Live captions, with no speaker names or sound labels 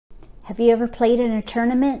Have you ever played in a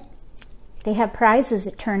tournament? They have prizes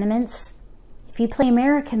at tournaments. If you play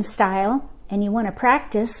American style and you want to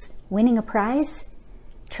practice winning a prize,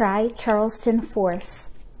 try Charleston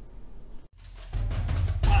Force.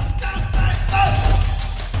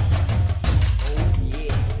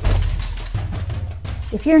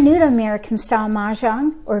 If you're new to American style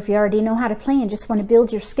Mahjong, or if you already know how to play and just want to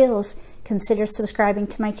build your skills, consider subscribing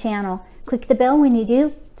to my channel. Click the bell when you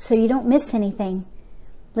do so you don't miss anything.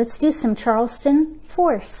 Let's do some Charleston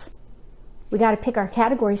Force. We got to pick our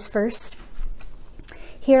categories first.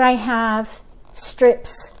 Here I have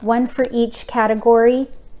strips, one for each category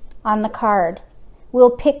on the card.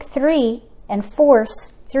 We'll pick 3 and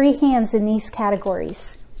force 3 hands in these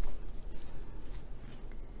categories.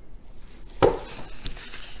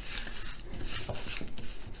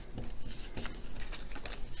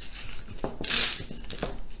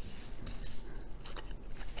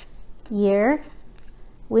 Year,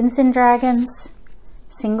 Winds and Dragons,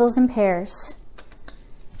 singles and pairs.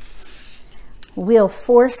 We'll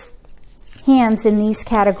force hands in these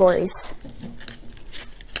categories.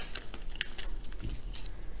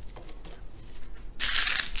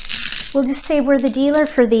 We'll just say we're the dealer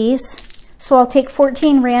for these. So I'll take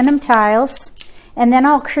 14 random tiles and then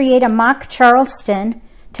I'll create a mock Charleston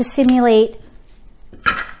to simulate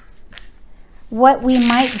what we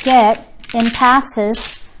might get in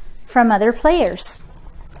passes from other players.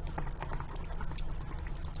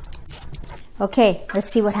 Okay, let's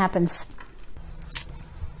see what happens.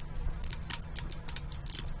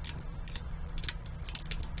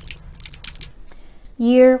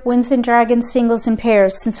 Year, Winds and Dragons, singles and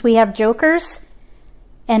pairs. Since we have jokers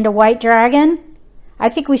and a white dragon, I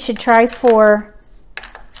think we should try for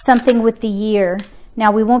something with the year.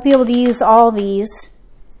 Now we won't be able to use all these.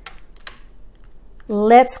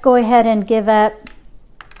 Let's go ahead and give up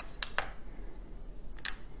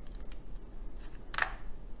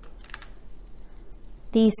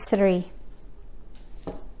these 3.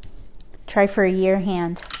 Try for a year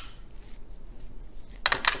hand.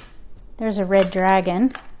 There's a red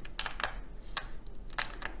dragon.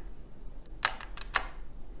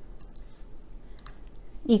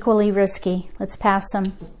 Equally risky. Let's pass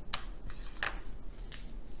them.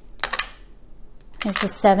 There's a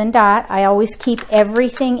 7 dot. I always keep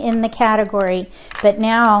everything in the category, but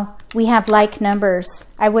now we have like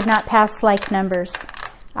numbers. I would not pass like numbers.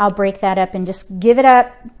 I'll break that up and just give it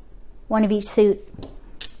up, one of each suit.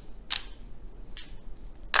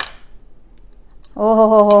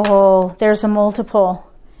 Oh, there's a multiple,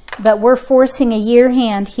 but we're forcing a year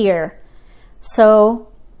hand here. So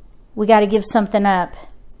we got to give something up.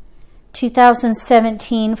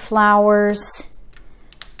 2017 flowers.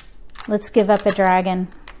 Let's give up a dragon.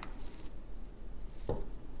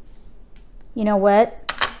 You know what?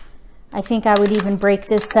 I think I would even break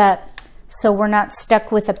this up so we're not stuck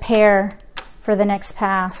with a pair for the next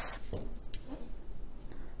pass.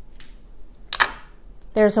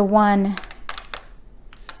 There's a 1.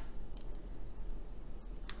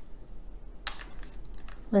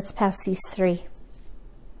 Let's pass these 3.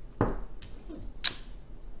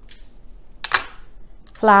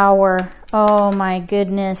 Flower. Oh my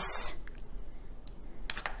goodness.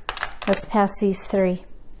 Let's pass these 3.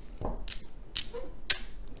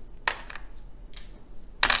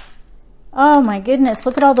 Oh my goodness,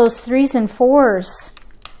 look at all those 3s and 4s.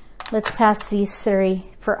 Let's pass these 3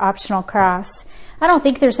 for optional cross. I don't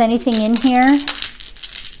think there's anything in here,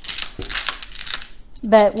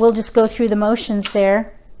 but we'll just go through the motions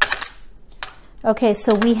there. Okay,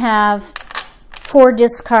 so we have 4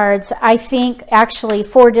 discards. I think actually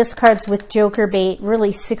 4 discards with joker bait,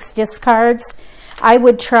 really 6 discards. I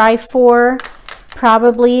would try for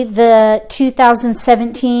probably the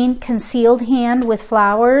 2017 concealed hand with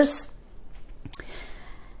flowers.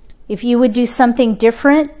 If you would do something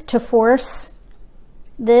different to force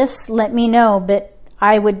this, let me know, but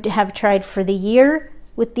I would have tried for the year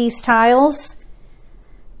with these tiles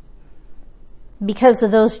because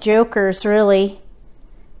of those jokers, really.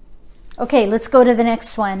 Okay, let's go to the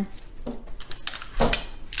next one.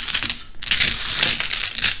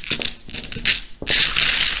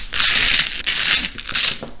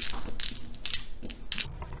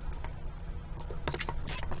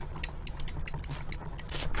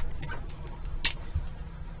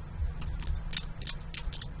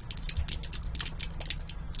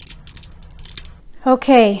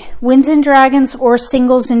 Okay, Winds and Dragons or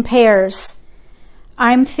singles and pairs.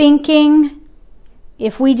 I'm thinking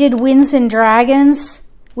if we did Winds and Dragons,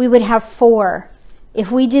 we would have 4.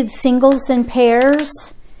 If we did singles and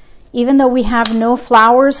pairs, even though we have no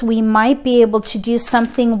flowers, we might be able to do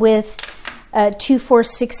something with 2, 4,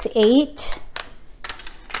 6, 8.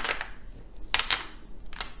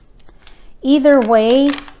 Either way,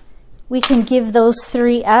 we can give those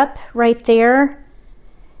 3 up right there,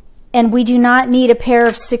 and we do not need a pair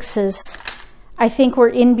of 6s. I think we're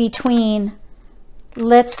in between.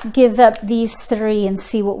 Let's give up these 3 and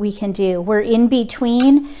see what we can do. We're in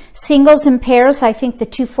between singles and pairs. I think the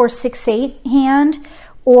 2, 4, 6, 8 hand,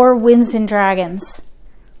 or winds and dragons.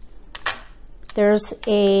 There's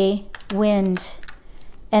a wind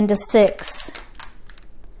and a 6.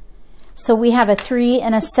 So we have a 3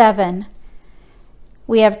 and a 7.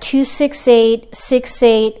 We have 2, 6, 8, 6,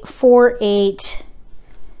 8, 4, 8.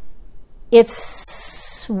 It's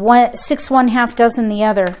 6 1 half dozen the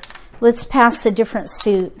other. Let's pass a different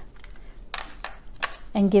suit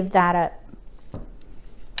and give that up.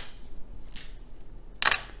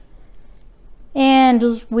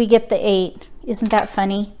 And we get the 8. Isn't that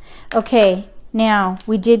funny? Okay, now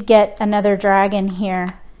we did get another dragon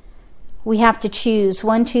here. We have to choose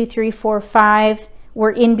 1, 2, 3, 4, 5.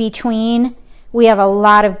 We're in between. We have a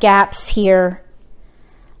lot of gaps here.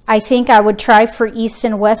 I think I would try for east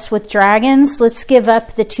and west with dragons. Let's give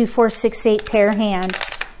up the 2, 4, 6, 8 pair hand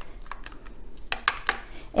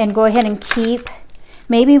and go ahead and keep.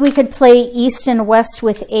 Maybe we could play east and west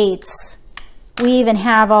with 8s. We even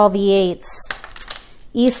have all the 8s.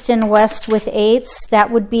 East and west with 8s.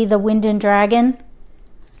 That would be the wind and dragon.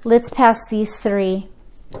 Let's pass these 3.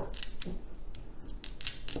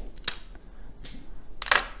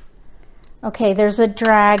 Okay, there's a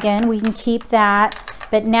dragon. We can keep that.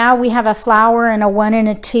 But now we have a flower and a 1 and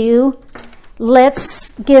a 2.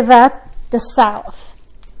 Let's give up the south,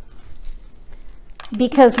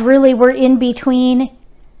 because really we're in between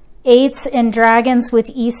 8s and dragons with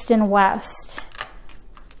east and west.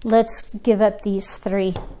 Let's give up these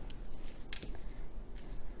 3.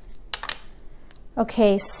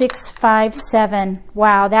 Okay, 6, 5, 7.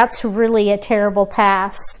 Wow, that's really a terrible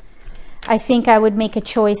pass. I think I would make a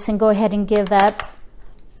choice and go ahead and give up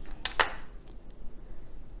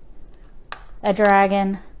a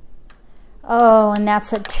dragon. Oh, and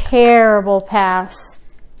that's a terrible pass.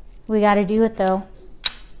 We got to do it though.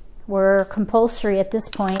 We're compulsory at this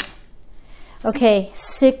point. Okay,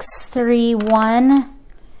 6, 3, 1.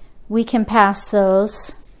 We can pass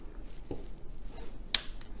those.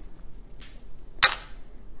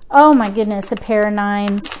 Oh my goodness, a pair of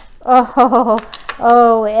 9s.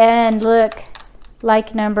 Oh, and look,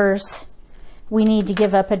 like numbers. We need to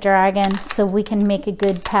give up a dragon so we can make a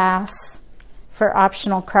good pass for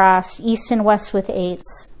optional cross. East and west with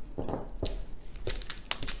 8s.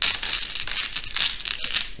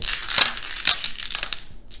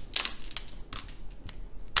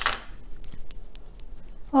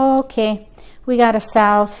 Okay, we got a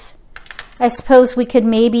south. I suppose we could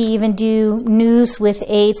maybe even do news with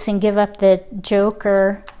 8s and give up the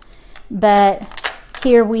joker, but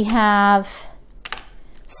here we have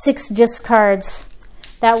 6 discards.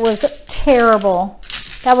 That was terrible.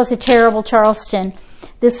 That was a terrible Charleston.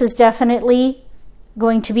 This is definitely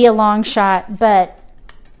going to be a long shot, but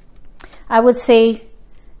I would say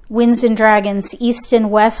winds and dragons, east and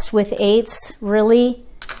west with 8s. Really,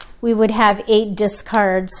 we would have 8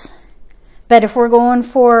 discards. But if we're going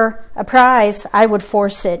for a prize, I would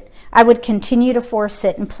force it. I would continue to force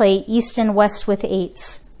it and play east and west with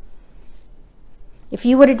 8s. If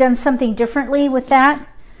you would have done something differently with that,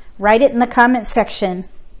 write it in the comment section.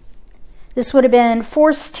 This would have been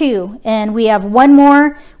force 2, and we have 1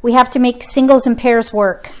 more. We have to make singles and pairs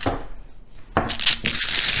work.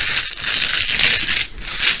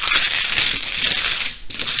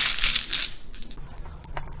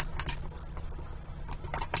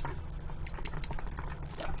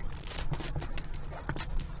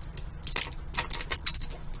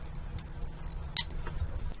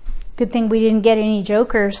 Good thing we didn't get any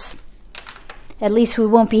jokers. At least we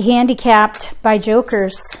won't be handicapped by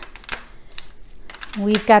jokers.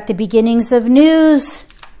 We've got the beginnings of news.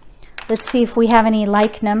 Let's see if we have any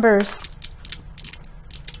like numbers.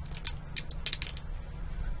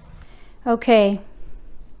 Okay.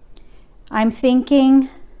 I'm thinking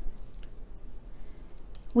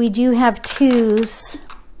we do have 2s.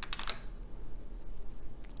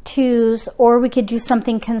 2s, or we could do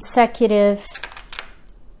something consecutive.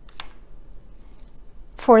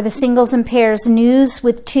 For the singles and pairs, news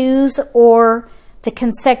with 2s or the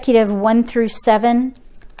consecutive 1 through 7.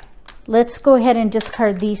 Let's go ahead and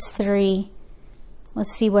discard these 3.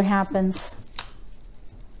 Let's see what happens.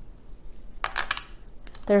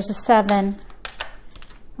 There's a 7.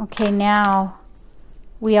 Okay, now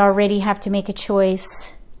we already have to make a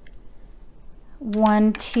choice.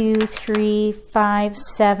 1, 2, 3, 5,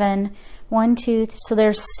 7. 1, 2, so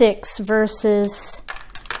there's 6 versus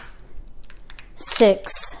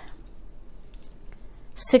 6.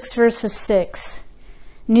 6 versus 6.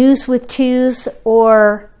 News with 2s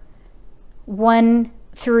or 1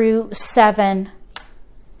 through 7.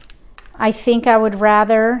 I think I would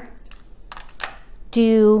rather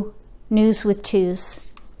do news with 2s.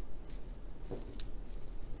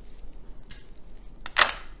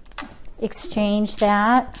 Exchange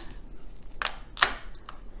that.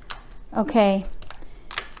 Okay.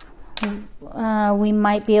 We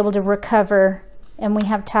might be able to recover, and we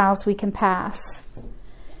have tiles we can pass.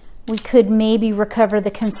 We could maybe recover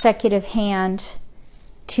the consecutive hand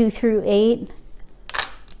 2 through 8.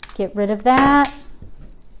 Get rid of that.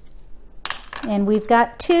 And we've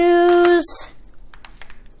got 2s.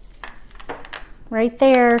 Right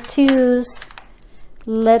there, 2s.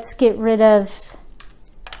 Let's get rid of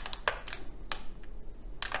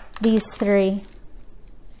these 3.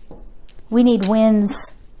 We need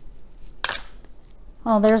wins.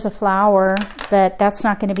 Oh, there's a flower, but that's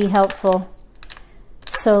not going to be helpful.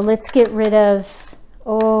 So let's get rid of,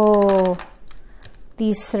 oh,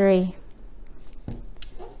 these 3.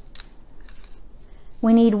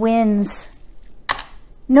 We need wins.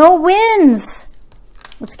 No wins!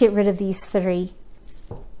 Let's get rid of these 3.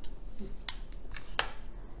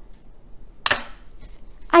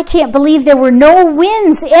 I can't believe there were no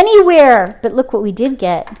wins anywhere. But look what we did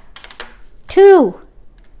get. 2.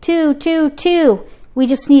 2, 2, 2. We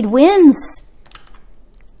just need wins.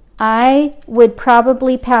 I would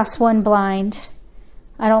probably pass 1 blind.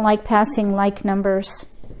 I don't like passing like numbers.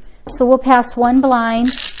 So we'll pass 1 blind.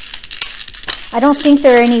 I don't think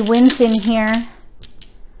there are any wins in here.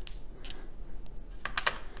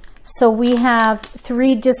 So we have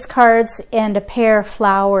 3 discards and a pair of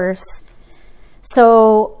flowers.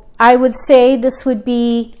 So I would say this would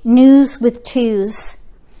be news with 2s.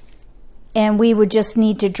 And we would just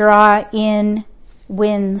need to draw in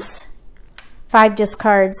wins. 5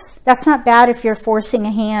 discards. That's not bad if you're forcing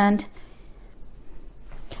a hand.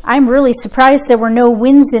 I'm really surprised there were no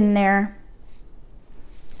wins in there.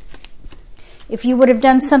 If you would have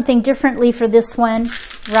done something differently for this one,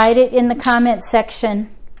 write it in the comment section.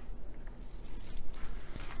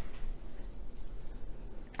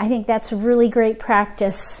 I think that's really great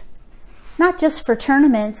practice. Not just for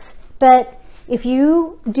tournaments, but if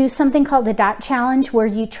you do something called the dot challenge where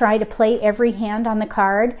you try to play every hand on the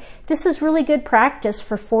card, this is really good practice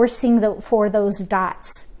for forcing for those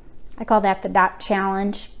dots. I call that the dot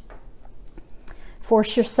challenge.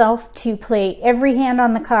 Force yourself to play every hand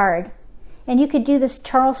on the card. And you could do this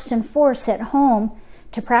Charleston force at home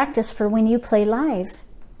to practice for when you play live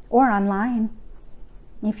or online.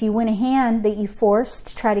 If you win a hand that you forced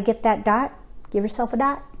to try to get that dot, give yourself a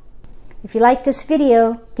dot. If you like this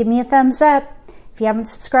video, give me a thumbs up. If you haven't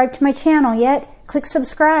subscribed to my channel yet, click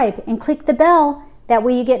subscribe and click the bell. That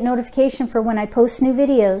way you get notification for when I post new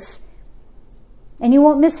videos. And you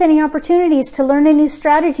won't miss any opportunities to learn a new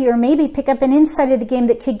strategy or maybe pick up an insight of the game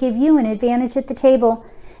that could give you an advantage at the table.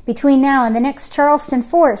 Between now and the next Charleston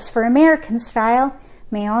Force for American style,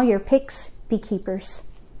 may all your picks be keepers.